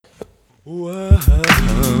Whoa.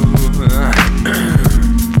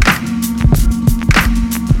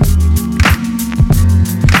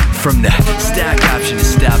 From the stock option to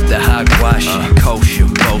stop the hogwash, kosher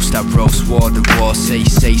boast, I roast wall to wall, say,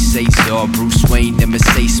 so Bruce Wayne, never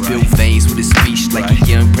say, spill veins with a speech like a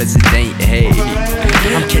young president, hey.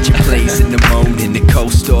 I'm catching plays in the morning, the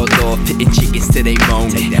coast all off, hitting chickens till they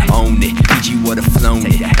moaning, own it, Fiji water flown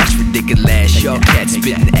it, that's ridiculous, y'all cats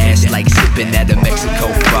spitting ass like sipping out of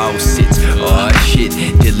Mexico faucets, oh shit,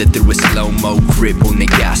 Dilla through a slow-mo grip on the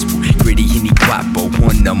gospel, gritty and guapo,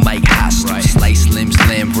 on the mic hostile, slice limbs,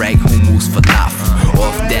 lamb rag, hummus, falafel,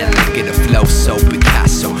 off that liquor, the flow so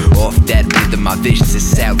Picasso, off that rhythm, my visions is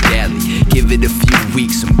South Valley, give it a few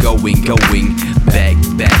weeks, I'm going, back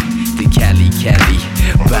to Cali,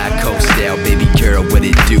 Bi-Coast style, baby girl, what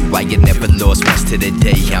it do? I get never lost much to the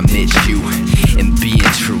day I met you. And being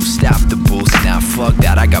true, stop the bulls now, fuck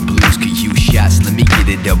that, I got blues, could use shots, let me get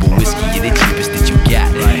a double whiskey, yeah, the cheapest that you got,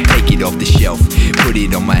 take it off the shelf, put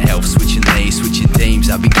it on my health, switching lanes, switching dames,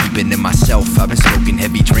 I've been keeping it myself, I've been smoking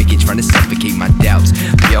heavy, drinking, trying to suffocate my doubts,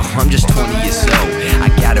 yo, I'm just 20 years old, I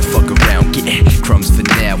gotta fuck around, getting crumbs for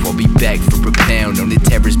now, I'll be back for a pound, on the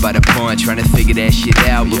terrace by the pond, trying to figure that shit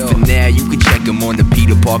out, but for now, you can check them on the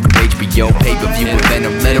Peter Parker HBO, pay-per-view with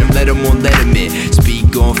Venom, let them on Letterman,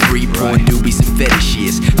 speak on free porn, doobies and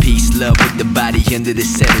fetishes, peace, love with the body under the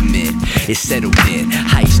sediment, it's settled in,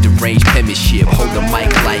 heist, arranged penmanship, hold the mic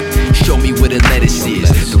like, show me where the lettuce is,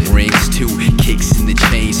 the rings too, kicks in the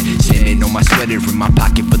chains, sanding on my sweater in my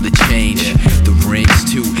pocket full of change, the rings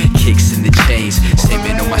too, kicks in the chains,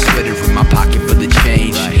 sanding on my sweater in my pocket full of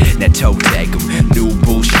change, now toe tag 'em, new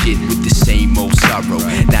bullshit with the same old sorrow,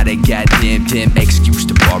 not a goddamn excuse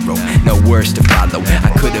to borrow, no words to follow,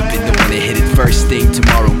 I could've been the one that hit it first thing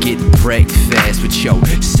tomorrow, get breakfast with your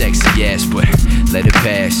sexy ass, but let it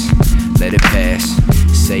pass,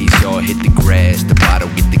 say so, hit the grass, the bottle,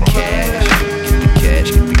 get the cash,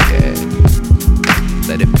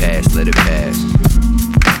 let it pass,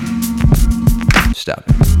 stop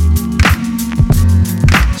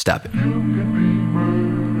it. You can be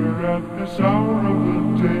murdered at this hour of the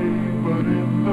day, but in the